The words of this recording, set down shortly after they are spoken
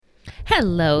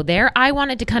Hello there. I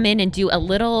wanted to come in and do a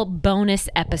little bonus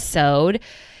episode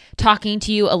talking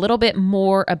to you a little bit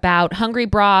more about Hungry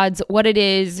Broads, what it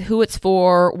is, who it's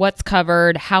for, what's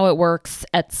covered, how it works,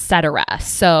 etc.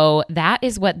 So that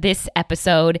is what this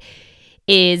episode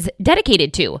is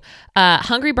dedicated to.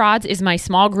 Hungry Broads is my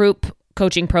small group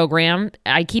coaching program.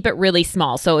 I keep it really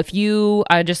small. So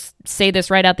I just say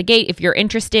this right out the gate, if you're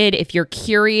interested, if you're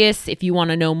curious, if you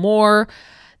want to know more,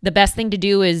 the best thing to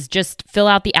do is just fill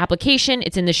out the application.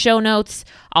 It's in the show notes.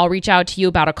 I'll reach out to you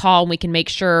about a call and we can make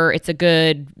sure it's a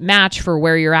good match for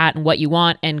where you're at and what you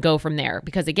want and go from there.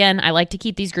 Because again, I like to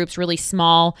keep these groups really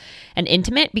small and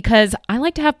intimate because I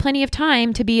like to have plenty of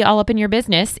time to be all up in your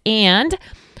business. And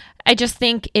I just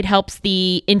think it helps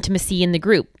the intimacy in the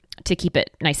group to keep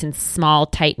it nice and small,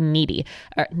 tight, and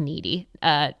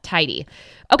tidy.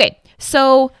 Okay,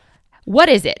 so what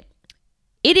is it?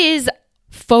 It is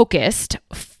focused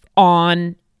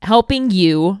on helping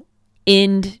you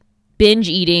end binge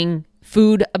eating,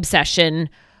 food obsession,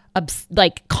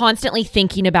 like constantly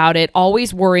thinking about it,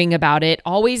 always worrying about it,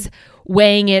 always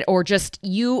weighing it, or just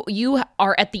you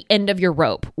are at the end of your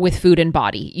rope with food and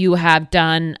body. You have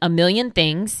done a million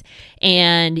things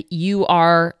and you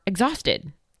are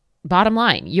exhausted. Bottom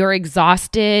line, you're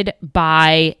exhausted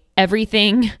by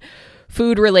everything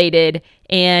food related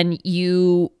and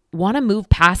you want to move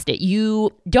past it.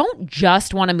 You don't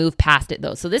just want to move past it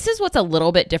though. So this is what's a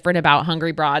little bit different about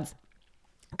Hungry Broads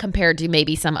compared to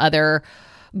maybe some other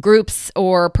groups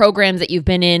or programs that you've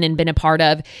been in and been a part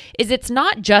of, is it's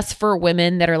not just for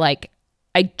women that are like,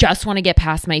 I just want to get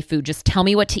past my food. Just tell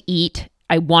me what to eat.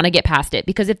 I want to get past it.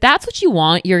 Because if that's what you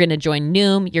want, you're going to join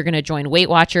Noom, you're going to join Weight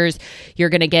Watchers, you're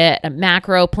going to get a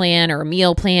macro plan or a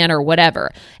meal plan or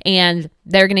whatever. And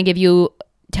they're going to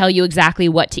tell you exactly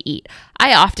what to eat.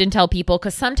 I often tell people,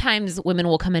 because sometimes women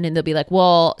will come in and they'll be like,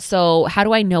 well, so how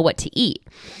do I know what to eat?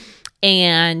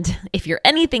 And if you're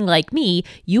anything like me,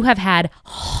 you have had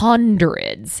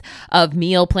hundreds of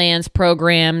meal plans,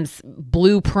 programs,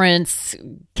 blueprints,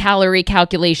 calorie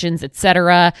calculations,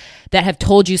 etc., that have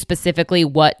told you specifically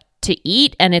what to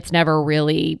eat, and it's never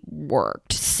really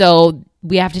worked. So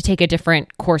we have to take a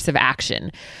different course of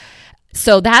action.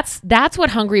 So that's what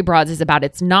Hungry Broads is about.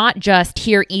 It's not just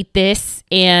here, eat this,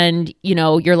 and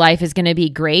your life is going to be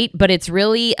great, but it's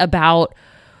really about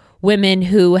women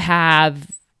who have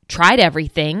tried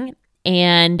everything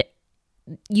and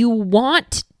you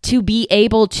want to be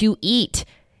able to eat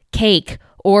cake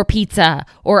or pizza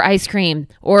or ice cream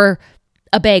or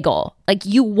a bagel. Like,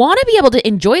 you want to be able to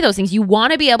enjoy those things. You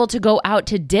want to be able to go out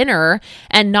to dinner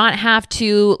and not have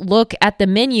to look at the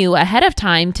menu ahead of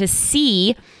time to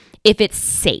see if it's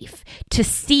safe, to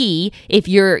see if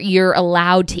you're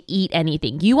allowed to eat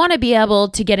anything. You want to be able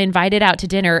to get invited out to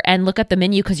dinner and look at the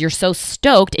menu because you're so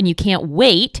stoked and you can't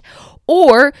wait,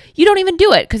 or you don't even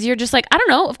do it because you're just like, I don't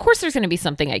know, of course there's going to be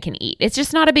something I can eat. It's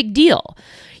just not a big deal.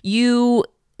 You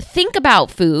think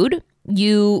about food,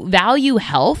 you value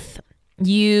health,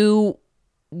 you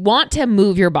want to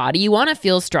move your body, you want to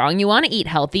feel strong, you want to eat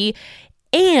healthy,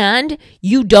 and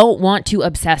you don't want to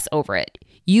obsess over it.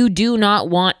 You do not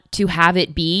want to have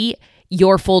it be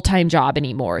your full-time job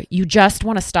anymore. You just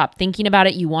want to stop thinking about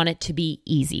it. You want it to be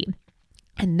easy.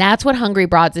 And that's what Hungry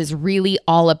Broads is really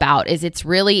all about, is it's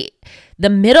really the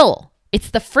middle. It's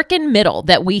the freaking middle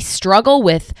that we struggle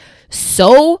with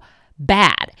so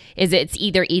bad. Is it's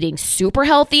either eating super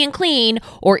healthy and clean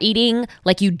or eating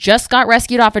like you just got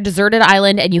rescued off a deserted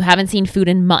island and you haven't seen food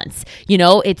in months.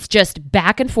 It's just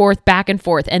back and forth, back and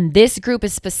forth. And this group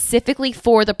is specifically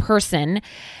for the person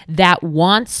that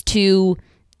wants to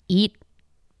eat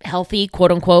healthy,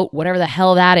 quote unquote, whatever the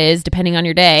hell that is, depending on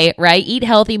your day, right? Eat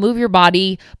healthy, move your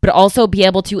body, but also be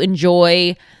able to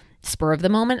enjoy spur of the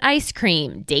moment ice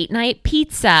cream, date night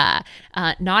pizza,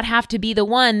 not have to be the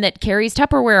one that carries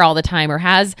Tupperware all the time or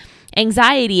has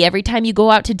anxiety every time you go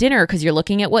out to dinner because you're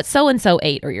looking at what so-and-so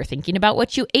ate or you're thinking about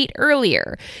what you ate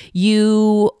earlier.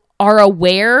 You are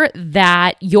aware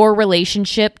that your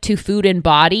relationship to food and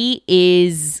body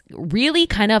is really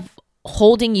kind of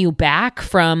holding you back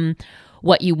from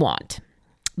what you want,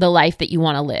 the life that you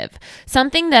want to live.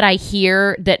 Something that I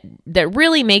hear that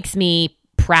really makes me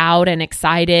proud and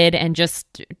excited and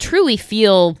just truly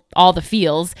feel all the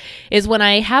feels is when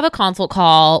I have a consult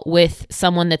call with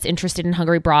someone that's interested in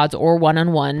Hungry Broads or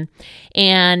one-on-one,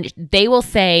 and they will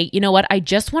say, you know what, I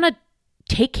just want to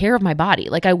take care of my body.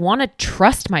 Like, I want to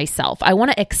trust myself. I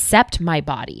want to accept my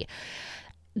body.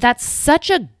 That's such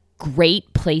a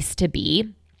great place to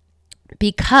be,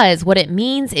 because what it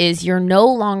means is you're no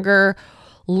longer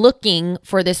looking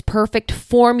for this perfect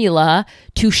formula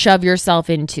to shove yourself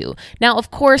into. Now,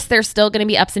 of course, there's still going to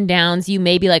be ups and downs. You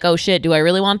may be like, oh shit, do I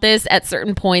really want this? At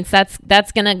certain points,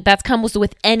 that's comes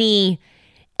with any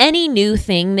new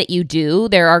thing that you do.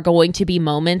 There are going to be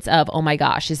moments of, oh my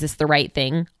gosh, is this the right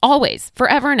thing? Always,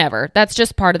 forever and ever. That's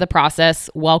just part of the process.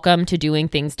 Welcome to doing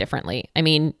things differently. I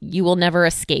mean, you will never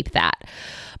escape that.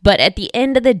 But at the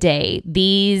end of the day,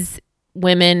 these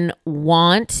women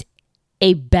want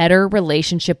a better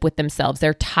relationship with themselves.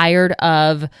 They're tired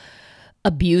of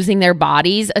abusing their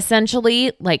bodies,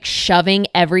 essentially, like shoving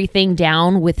everything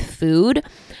down with food.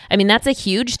 I mean, that's a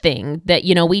huge thing that,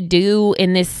 we do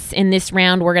in this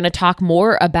round. We're going to talk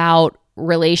more about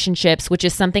relationships, which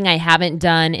is something I haven't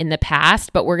done in the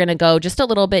past, but we're going to go just a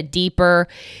little bit deeper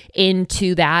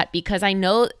into that, because I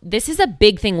know this is a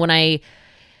big thing when I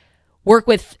work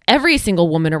with every single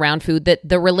woman around food, that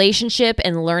the relationship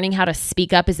and learning how to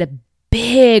speak up is a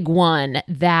big one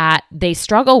that they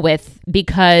struggle with,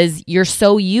 because you're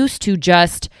so used to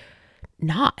just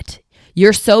not.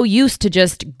 You're so used to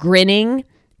just grinning,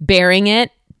 bearing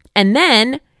it, and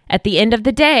then at the end of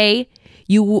the day,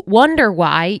 you wonder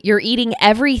why you're eating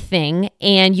everything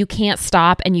and you can't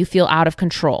stop and you feel out of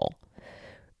control.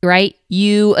 Right?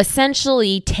 You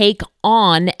essentially take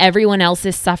on everyone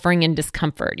else's suffering and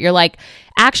discomfort. You're like,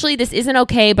 actually, this isn't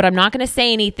okay, but I'm not going to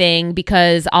say anything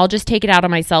because I'll just take it out on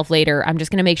myself later. I'm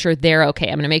just going to make sure they're okay.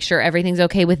 I'm going to make sure everything's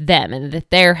okay with them and that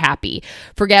they're happy.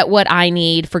 Forget what I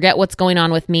need. Forget what's going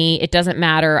on with me. It doesn't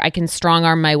matter. I can strong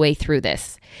arm my way through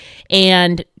this.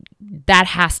 And that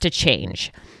has to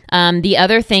change. The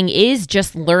other thing is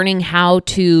just learning how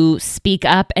to speak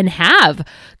up and have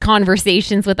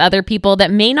conversations with other people that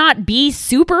may not be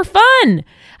super fun.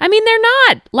 I mean, they're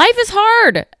not. Life is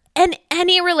hard. And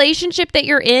any relationship that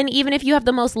you're in, even if you have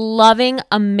the most loving,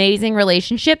 amazing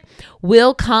relationship,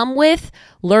 will come with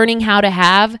learning how to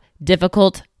have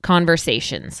difficult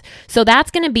conversations. So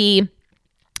that's going to be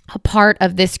a part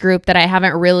of this group that I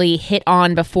haven't really hit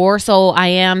on before. So I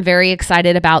am very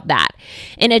excited about that.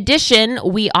 In addition,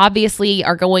 we obviously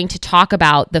are going to talk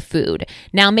about the food.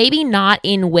 Now, maybe not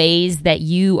in ways that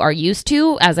you are used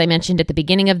to. As I mentioned at the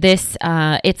beginning of this,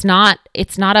 it's not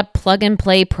a plug and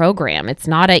play program. It's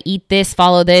not a eat this,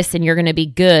 follow this, and you're going to be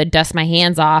good, dust my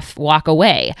hands off, walk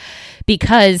away.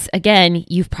 Because again,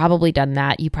 you've probably done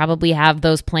that. You probably have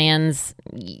those plans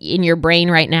in your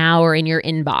brain right now or in your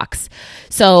inbox.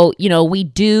 So, we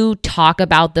do talk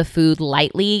about the food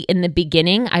lightly in the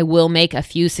beginning. I will make a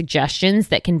few suggestions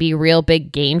that can be real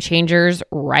big game changers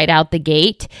right out the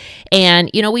gate. And,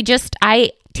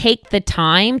 I take the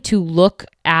time to look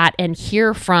at and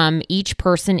hear from each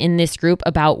person in this group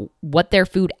about what their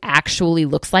food actually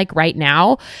looks like right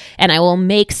now. And I will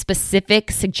make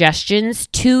specific suggestions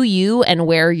to you and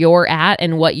where you're at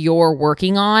and what you're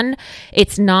working on.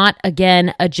 It's not,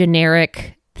 again, a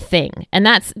generic thing. And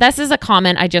this is a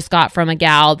comment I just got from a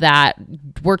gal that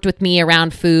worked with me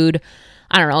around food,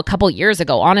 I don't know, a couple years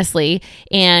ago, honestly.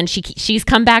 And she's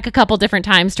come back a couple different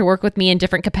times to work with me in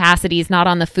different capacities, not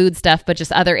on the food stuff, but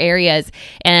just other areas.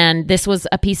 And this was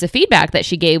a piece of feedback that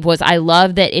she gave was, I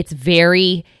love that it's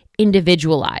very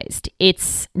individualized.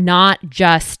 It's not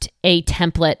just a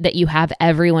template that you have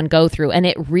everyone go through. And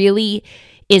it really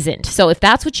isn't. So if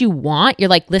that's what you want, you're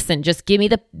like, listen, just give me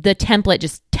the template.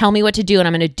 Just tell me what to do and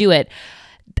I'm going to do it.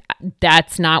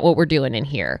 That's not what we're doing in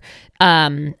here.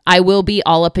 I will be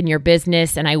all up in your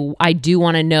business, and I do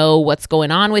want to know what's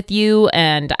going on with you,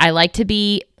 and I like to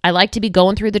be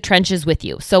going through the trenches with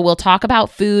you. So we'll talk about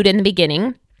food in the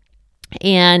beginning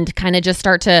and kind of just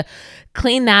start to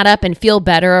clean that up and feel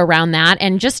better around that,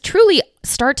 and just truly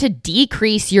start to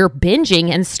decrease your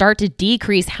binging and start to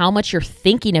decrease how much you're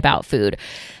thinking about food.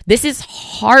 This is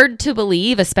hard to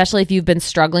believe, especially if you've been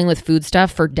struggling with food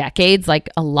stuff for decades, like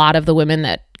a lot of the women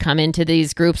that come into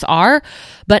these groups are.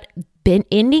 But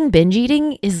ending binge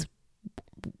eating is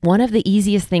one of the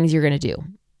easiest things you're going to do.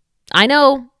 I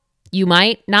know you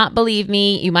might not believe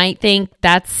me. You might think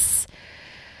just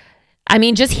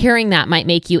hearing that might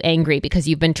make you angry because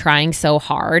you've been trying so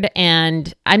hard.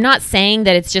 And I'm not saying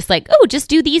that it's just like, oh, just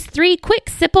do these 3 quick,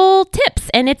 simple tips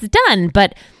and it's done.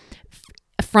 But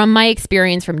from my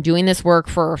experience from doing this work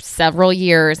for several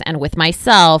years and with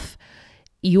myself,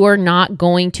 you are not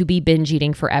going to be binge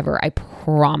eating forever. I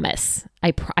promise.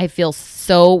 I feel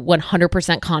so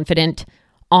 100% confident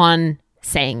on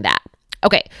saying that.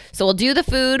 Okay, so we'll do the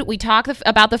food. We talk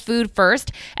about the food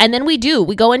first, and then we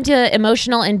go into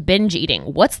emotional and binge eating.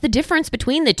 What's the difference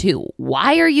between the two?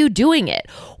 Why are you doing it?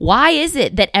 Why is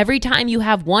it that every time you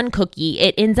have one cookie,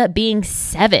 it ends up being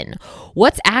 7?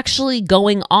 What's actually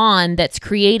going on that's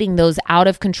creating those out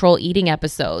of control eating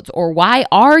episodes? Or why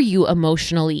are you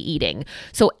emotionally eating?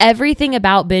 So everything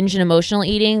about binge and emotional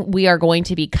eating, we are going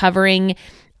to be covering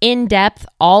in depth.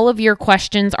 All of your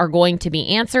questions are going to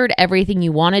be answered. Everything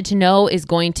you wanted to know is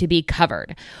going to be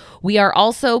covered. We are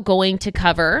also going to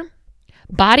cover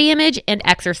body image and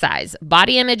exercise.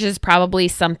 Body image is probably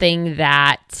something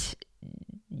that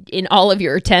in all of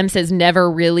your attempts has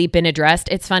never really been addressed.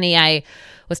 It's funny, I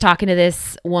was talking to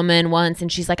this woman once and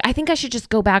she's like, I think I should just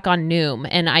go back on Noom.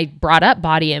 And I brought up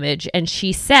body image and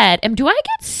she said, and do I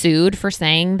get sued for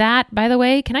saying that, by the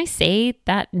way? Can I say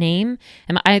that name?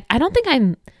 I don't think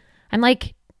I'm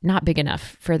like not big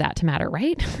enough for that to matter,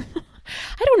 right?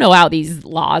 I don't know how these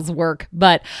laws work,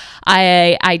 but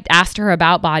I asked her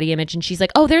about body image and she's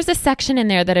like, oh, there's a section in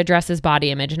there that addresses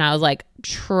body image. And I was like,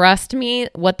 trust me,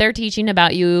 what they're teaching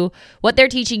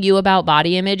you about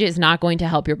body image is not going to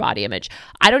help your body image.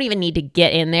 I don't even need to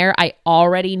get in there. I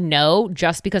already know,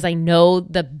 just because I know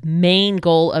the main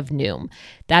goal of Noom.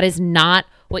 That is not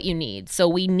what you need. So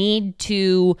we need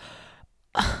to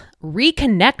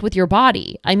reconnect with your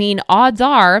body. I mean, odds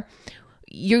are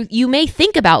you may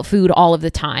think about food all of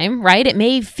the time, right? It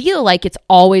may feel like it's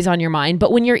always on your mind,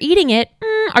 but when you're eating it,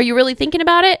 are you really thinking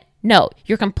about it? No,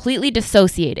 you're completely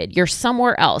dissociated. You're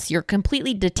somewhere else. You're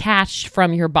completely detached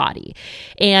from your body.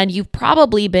 And you've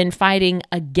probably been fighting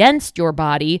against your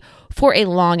body for a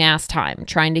long ass time,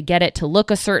 trying to get it to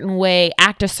look a certain way,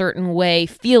 act a certain way,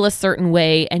 feel a certain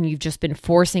way, and you've just been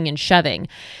forcing and shoving.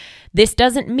 This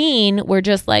doesn't mean we're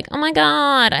just like, oh my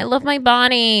God, I love my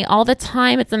body all the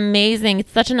time. It's amazing.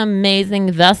 It's such an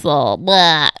amazing vessel.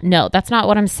 Blah. No, that's not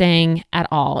what I'm saying at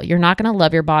all. You're not going to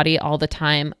love your body all the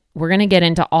time. We're going to get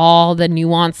into all the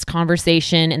nuanced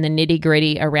conversation and the nitty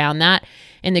gritty around that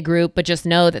in the group, but just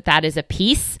know that that is a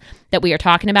piece that we are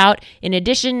talking about. In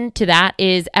addition to that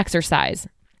is exercise.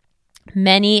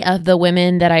 Many of the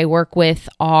women that I work with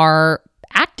are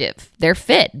active. They're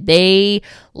fit. They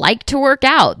like to work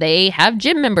out. They have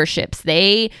gym memberships.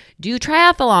 They do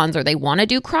triathlons, or they want to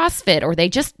do CrossFit, or they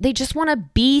just want to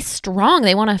be strong.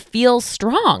 They want to feel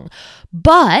strong.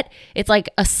 But it's like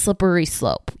a slippery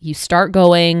slope. You start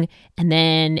going and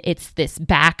then it's this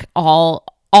back all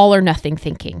or nothing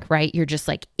thinking, right? You're just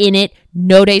like in it,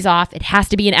 no days off. It has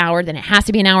to be an hour, then it has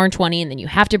to be an hour and 20, and then you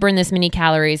have to burn this many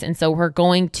calories. And so we're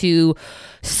going to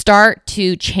start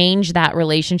to change that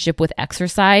relationship with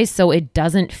exercise so it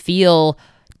doesn't feel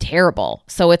terrible.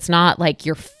 So it's not like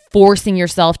you're forcing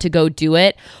yourself to go do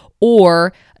it,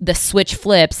 or the switch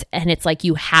flips and it's like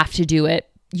you have to do it.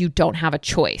 You don't have a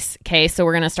choice. Okay. So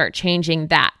we're going to start changing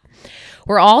that.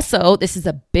 We're also, this is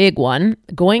a big one,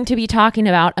 going to be talking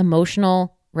about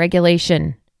emotional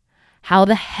regulation. How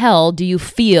the hell do you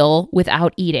feel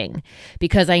without eating?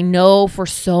 Because I know for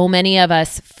so many of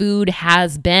us, food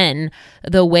has been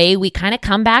the way we kind of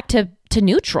come back to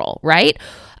neutral, right?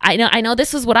 I know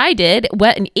this is what I did.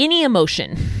 Any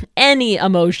emotion,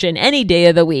 any day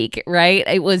of the week, right?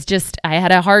 It was just, I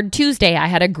had a hard Tuesday. I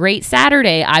had a great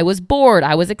Saturday. I was bored.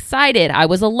 I was excited. I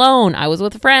was alone. I was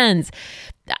with friends.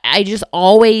 I just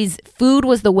always, food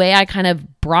was the way I kind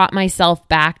of brought myself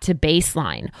back to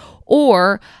baseline.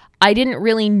 Or I didn't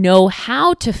really know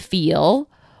how to feel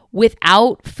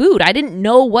without food. I didn't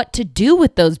know what to do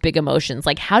with those big emotions.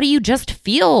 Like, how do you just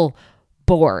feel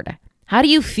bored? How do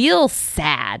you feel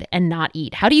sad and not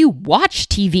eat? How do you watch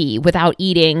TV without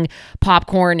eating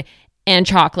popcorn and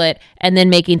chocolate and then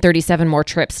making 37 more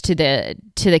trips to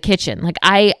the kitchen? Like,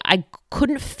 I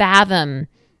couldn't fathom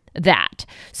that.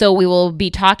 So we will be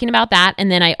talking about that.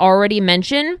 And then I already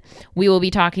mentioned we will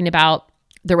be talking about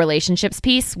the relationships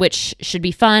piece, which should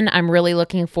be fun. I'm really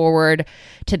looking forward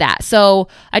to that. So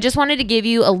I just wanted to give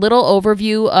you a little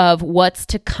overview of what's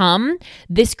to come.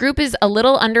 This group is a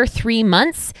little under 3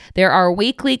 months. There are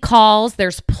weekly calls.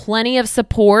 There's plenty of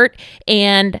support.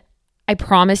 And I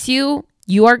promise you,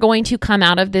 you are going to come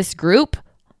out of this group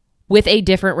with a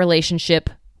different relationship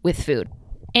with food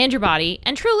and your body,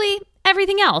 and truly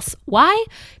everything else. Why?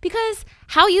 Because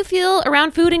how you feel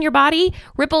around food in your body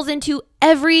ripples into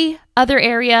every other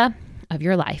area of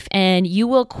your life. And you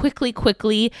will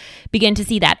quickly begin to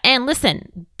see that. And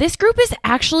listen, this group is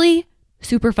actually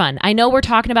super fun. I know we're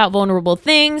talking about vulnerable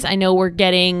things. I know we're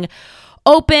getting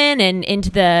open and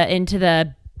into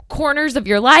the corners of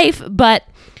your life, but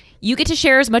you get to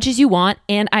share as much as you want.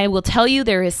 And I will tell you,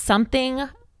 there is something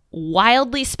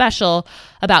wildly special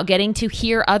about getting to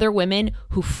hear other women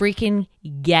who freaking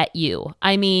get you.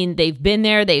 I mean, they've been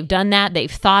there, they've done that,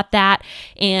 they've thought that,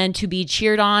 and to be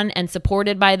cheered on and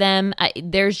supported by them,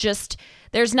 there's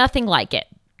nothing like it.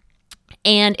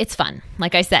 And it's fun.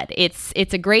 Like I said, it's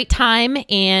a great time,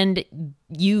 and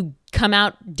you come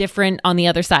out different on the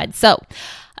other side. So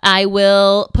I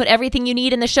will put everything you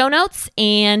need in the show notes,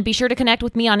 and be sure to connect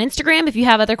with me on Instagram if you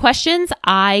have other questions.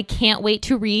 I can't wait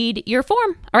to read your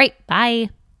form. All right, bye.